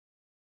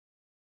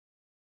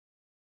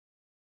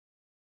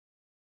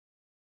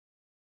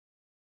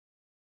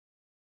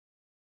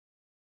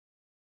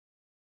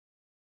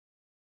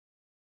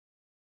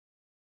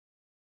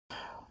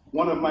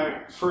one of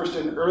my first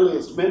and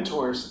earliest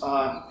mentors,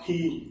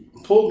 he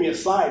pulled me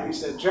aside. He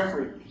said,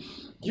 Jeffrey,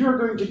 you are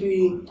going to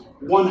be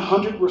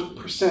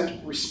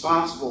 100%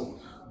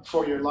 responsible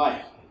for your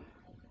life.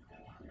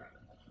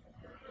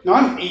 Now,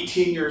 I'm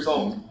 18 years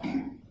old.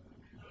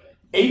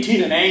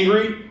 18 and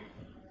angry.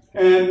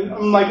 And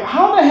I'm like,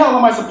 how the hell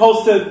am I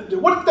supposed to,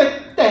 what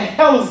the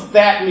hell does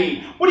that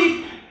mean? What do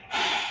you...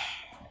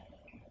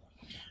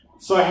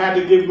 So I had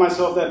to give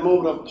myself that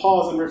moment of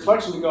pause and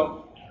reflection to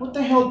go, what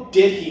the hell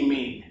did he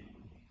mean?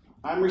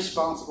 I'm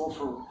responsible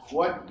for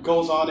what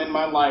goes on in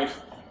my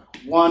life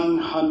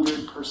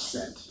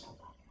 100%.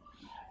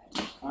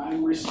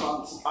 I'm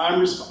responsible.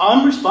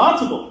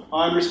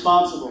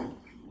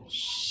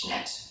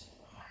 Shit.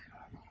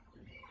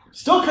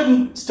 Still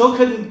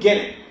couldn't get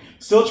it.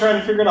 Still trying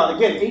to figure it out.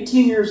 Again,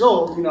 18 years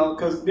old, you know,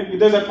 because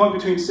there's that point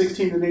between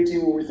 16 and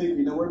 18 where we think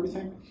we know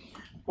everything.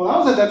 Well, I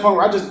was at that point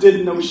where I just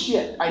didn't know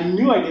shit. I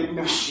knew I didn't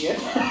know shit.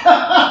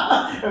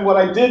 And what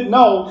I did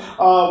know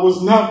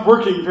was not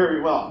working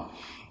very well.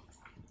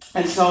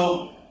 And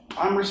so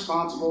I'm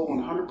responsible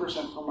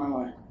 100% for my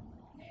life.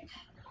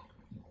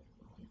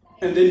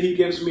 And then he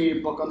gives me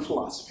a book on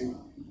philosophy.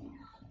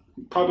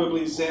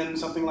 Probably Zen,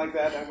 something like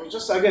that. I was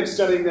just, again,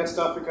 studying that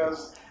stuff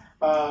because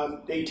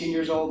 18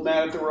 years old,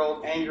 mad at the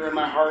world, anger in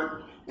my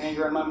heart,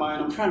 anger in my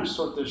mind. I'm trying to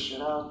sort this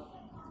shit out.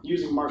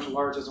 Using martial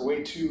arts as a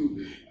way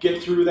to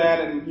get through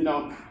that and, you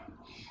know,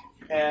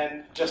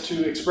 and just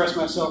to express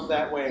myself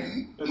that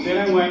way. But then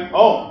I went,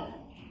 oh,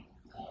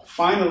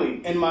 finally,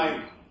 in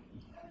my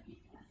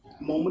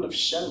moment of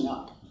shutting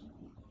up,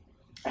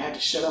 I had to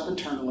shut up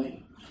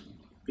internally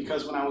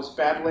because when I was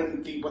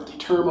battling the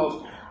term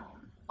of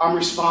I'm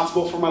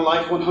responsible for my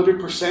life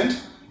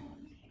 100%,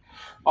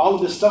 all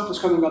of this stuff was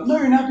coming up. No,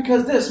 you're not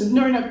because of this.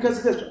 No, you're not because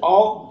of this.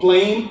 All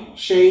blame,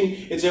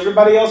 shame. It's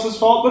everybody else's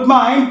fault but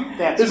mine.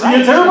 It's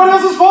everybody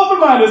else's fault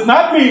but mine. It's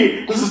not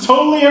me. This is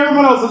totally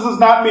everyone else. This is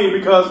not me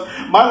because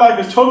my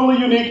life is totally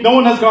unique. No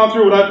one has gone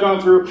through what I've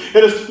gone through.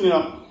 It is, you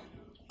know,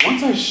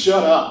 once I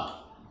shut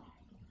up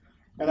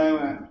and I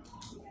went,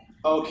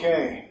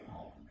 okay,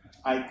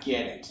 I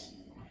get it.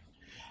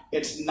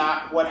 It's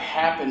not what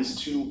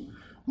happens to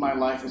my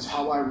life. It's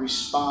how I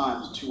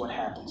respond to what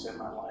happens in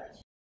my life.